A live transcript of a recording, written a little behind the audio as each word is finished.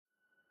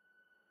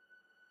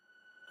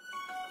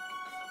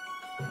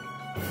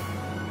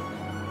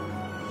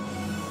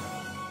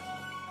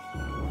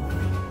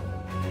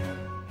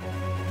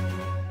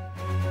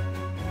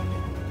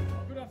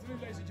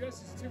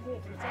This is Tim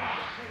Walker, the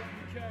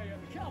Tania.co.uk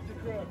and the Captain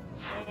Crew.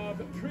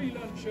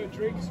 Pre-lunch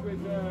drinks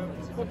with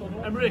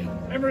Emmerich.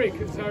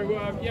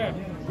 So yeah,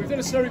 we've done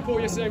a snow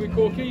report yesterday with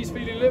Corky. He's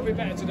feeling a little bit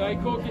better today.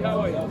 Corky, how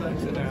are you?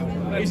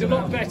 He's a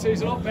lot better.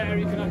 He's a lot better.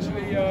 He can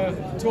actually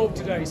talk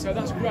today, so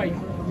that's great.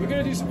 We're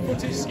going to do some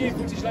footage, skiing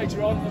footage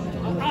later on,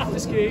 after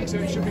skiing, so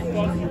it should be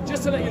fun.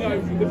 Just to let you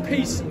know, the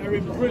piste are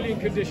in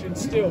brilliant condition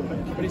still,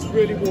 but it's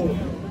really warm.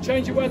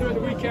 Change of weather at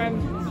the weekend,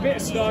 bit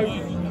of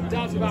snow,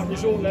 down to about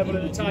resort level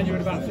at the Tania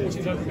at about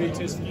 1,400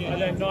 metres,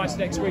 and then nice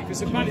next week for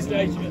St Paddy's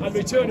Day, and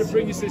return of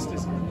Bring Your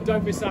Sisters.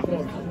 Don't miss that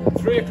one.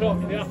 3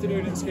 o'clock in the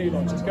afternoon at the ski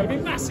lodge. It's going to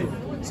be massive.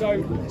 So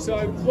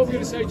what we're going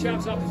to say,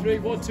 chaps, after 3,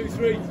 1, 2,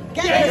 3.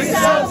 Get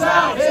yourselves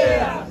out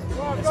here!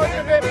 Well, I've got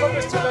a bit of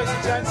publicity, ladies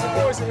and gents. The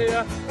boys are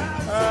here.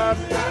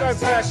 Go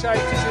pear shaped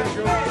as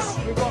usual.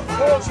 We've got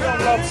Corky on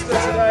lobster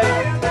today.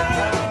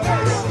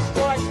 It's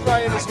quite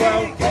greying as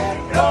well.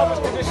 Marvellous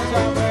conditions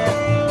out there.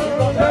 We've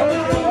got the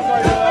honey girls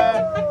over there.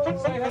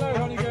 Say hello,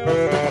 honey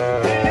girls.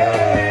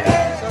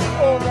 So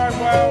it's all going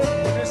well.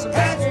 There's some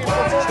skiing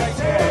footage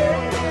later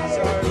on.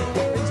 So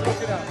things are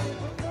looking up.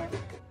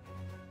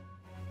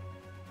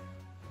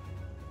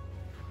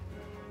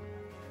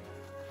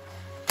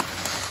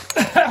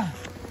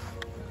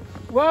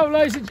 Well,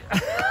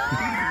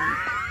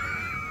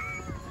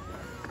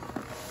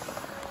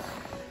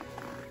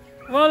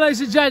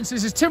 ladies and gents,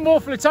 this is Tim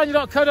Walker,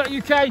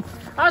 Tania.co.uk.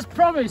 As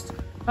promised,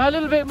 a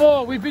little bit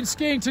more. We've been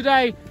skiing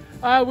today.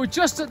 We're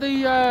just at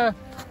the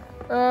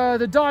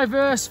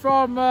diverse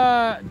from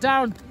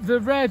down the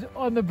red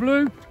on the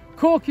blue.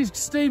 Corky's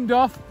steamed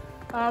off.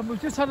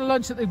 We've just had a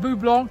lunch at the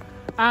Bout Blanc,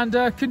 and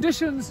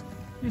conditions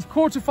is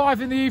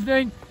 4:45 in the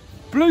evening.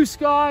 Blue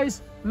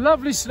skies,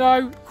 lovely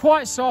snow,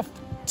 quite soft.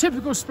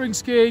 Typical spring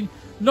skiing,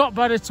 not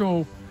bad at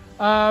all.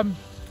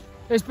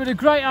 It's been a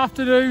great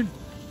afternoon.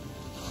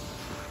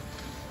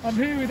 I'm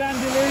here with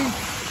Andy Lee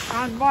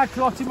and Mike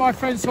Lottie, my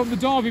friends from the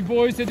Derby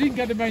boys. They didn't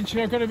get a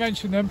mention, I've got to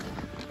mention them.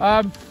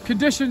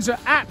 Conditions are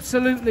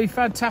absolutely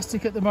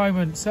fantastic at the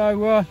moment.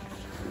 So,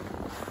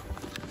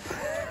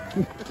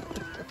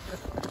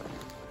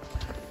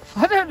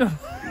 I don't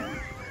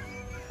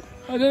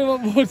know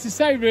what more to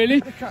say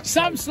really.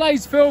 Sam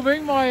Slade's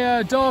filming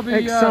my Derby.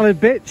 Ex-solid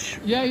bitch.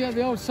 Yeah,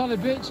 the old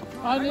solid bitch.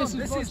 And this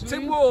is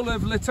Tim Wall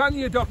of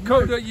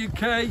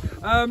Tania.co.uk.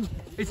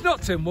 It's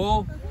not Tim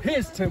Wall,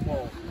 here's Tim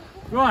Wall.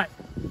 Right,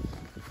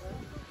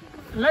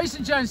 ladies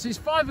and gents, it's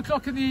 5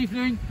 o'clock in the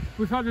evening.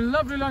 We've had a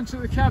lovely lunch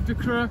at the Cab de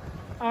Creux,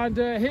 and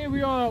here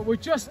we are. We're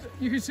just,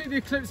 you can see the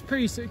eclipse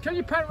piste. Can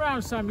you pan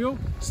around, Samuel?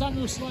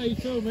 Samuel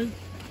Slade filming.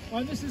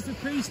 And this is the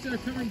piste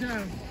coming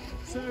down.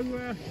 So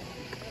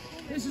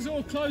this is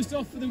all closed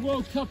off for the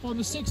World Cup on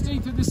the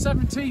 16th and the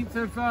 17th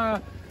of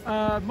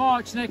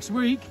March next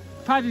week.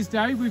 Paddy's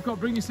Day, we've got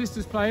Bring Your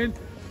Sisters playing.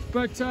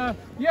 But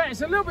yeah,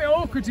 it's a little bit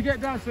awkward to get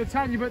down to the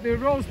Tania, but the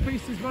Rolls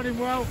piste is running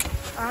well,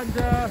 and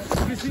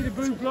you can see the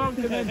Bout Blanc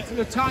and then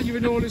the Tania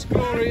in all its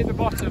glory at the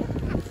bottom.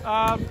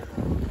 I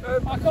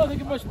can't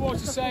think of much more to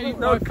say.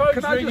 No,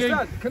 can I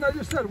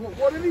just add,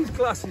 what are these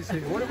glasses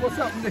here? What's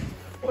happening?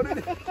 What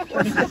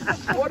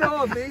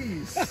are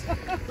these?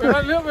 We've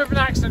had a little bit of an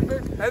accident.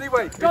 But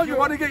anyway, if you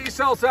want to get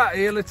yourselves out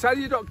here,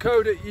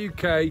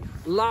 Tania.co.uk,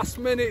 last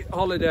minute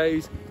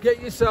holidays, get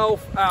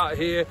yourself out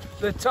here.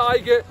 The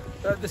Tiger,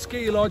 the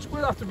ski lodge,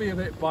 we'll have to be a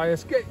bit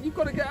biased. You've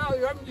got to get out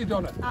here, haven't you,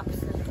 Donna?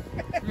 Absolutely.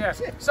 Yeah.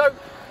 So,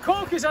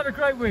 Corky's had a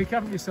great week,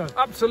 haven't you, son?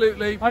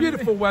 Absolutely.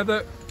 Beautiful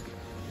weather.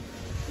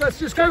 Let's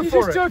just go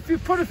for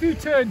it. Put a few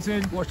turns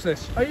in. Watch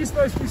this. Are you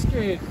supposed to be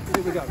skiing?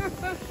 Here we go.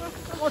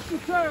 Watch the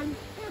turn.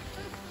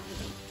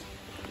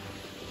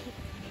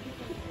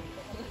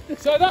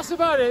 So that's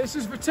about it. This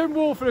is for Tim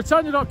Wall for the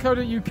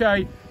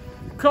Tania.co.uk,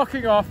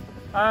 clocking off,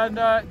 and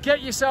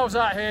get yourselves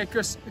out here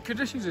because the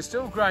conditions are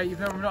still great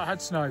even though we've not had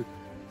snow.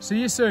 See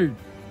you soon.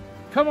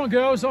 Come on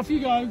girls, off you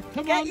go.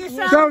 Come on. Get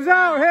yourselves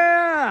out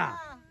here!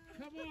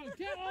 Come on,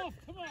 get off,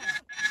 come on.